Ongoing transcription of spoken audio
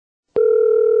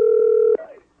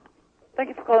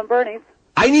Thank you for calling Bernie's.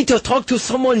 I need to talk to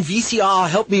someone VCR.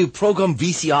 Help me program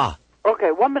VCR.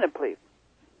 Okay, 1 minute, please.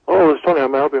 Oh, it's Tony. How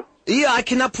may I help you? Yeah, I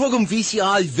cannot program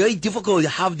VCR. It's very difficult to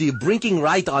have the blinking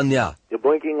light on there. Your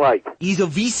blinking light. He's a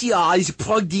VCR. He's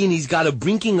plugged in. He's got a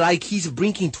blinking light. He's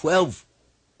blinking 12.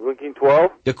 Blinking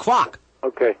 12? The clock.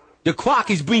 Okay. The clock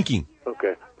is blinking.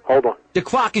 Okay. Hold on. The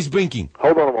clock is blinking.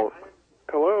 Hold on a moment.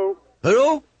 Hello?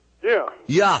 Hello? Yeah.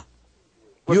 Yeah.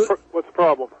 What's the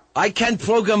problem? I can't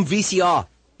program VCR.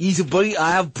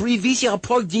 I have VCR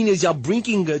plugged in. Is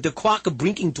blinking the clock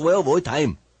blinking 12 all the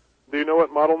time. Do you know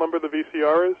what model number the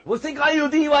VCR is? 我識解要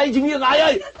啲位點樣解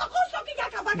啊？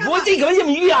我知佢啲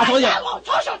語啊，所以。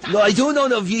No, I don't know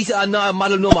the VCR. No, I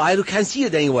don't know. I can't see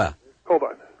it anywhere. Hold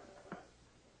on.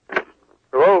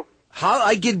 Hello? How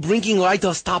I get blinking light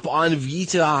to stop on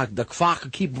VCR? The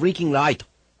clock keep blinking light.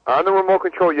 On the remote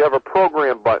control, you have a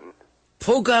program button.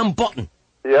 Program button.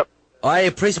 Yep.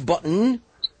 I press button.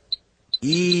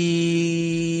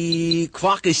 The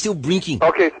clock is still blinking.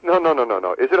 Okay, no.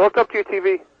 Is it hooked up to your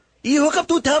TV? You hook up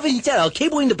to television set, a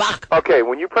cable in the back. Okay,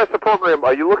 when you press the program,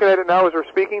 are you looking at it now as we're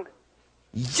speaking?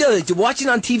 Yeah, it's watching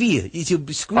on TV. It's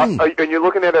a screen. And you're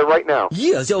looking at it right now?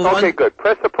 Yeah. So okay, good.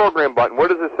 Press the program button. What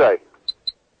does it say?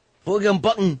 Program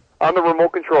button. On the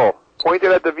remote control. Point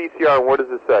it at the VCR, and what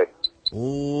does it say?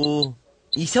 Oh,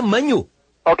 it's a menu.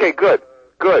 Okay, good.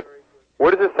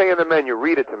 What does it say in the menu?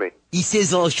 Read it to me. It says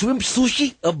shrimp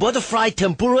sushi, a butterfly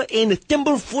tempura, and a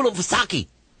thimble full of sake.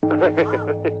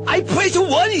 I press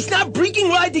one, it's not blinking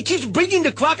right, it keeps blinking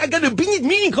the clock. I got a business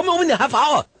meeting coming over in a half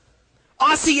hour.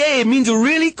 RCA means a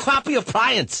really crappy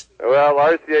appliance. Well,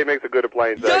 RCA makes a good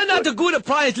appliance. You're not a good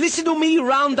appliance. Listen to me,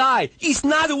 round eye. It's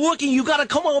not working. You gotta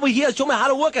come over here and show me how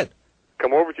to work it.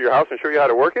 Come over to your house and show you how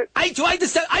to work it? I tried to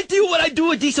say, I do what I do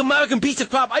with this American piece of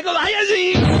crap. I go,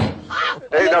 hey,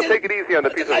 now take it easy on the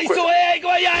piece of equipment.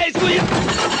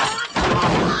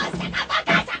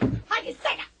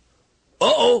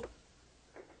 Uh-oh.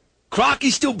 Clock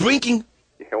is still blinking.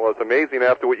 Yeah, well, it's amazing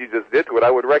after what you just did to it.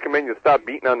 I would recommend you stop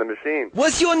beating on the machine.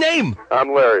 What's your name?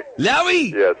 I'm Larry.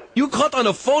 Larry? Yes. You caught on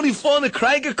a phony phone to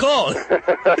crank a call.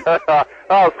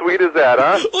 How sweet is that,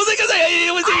 huh?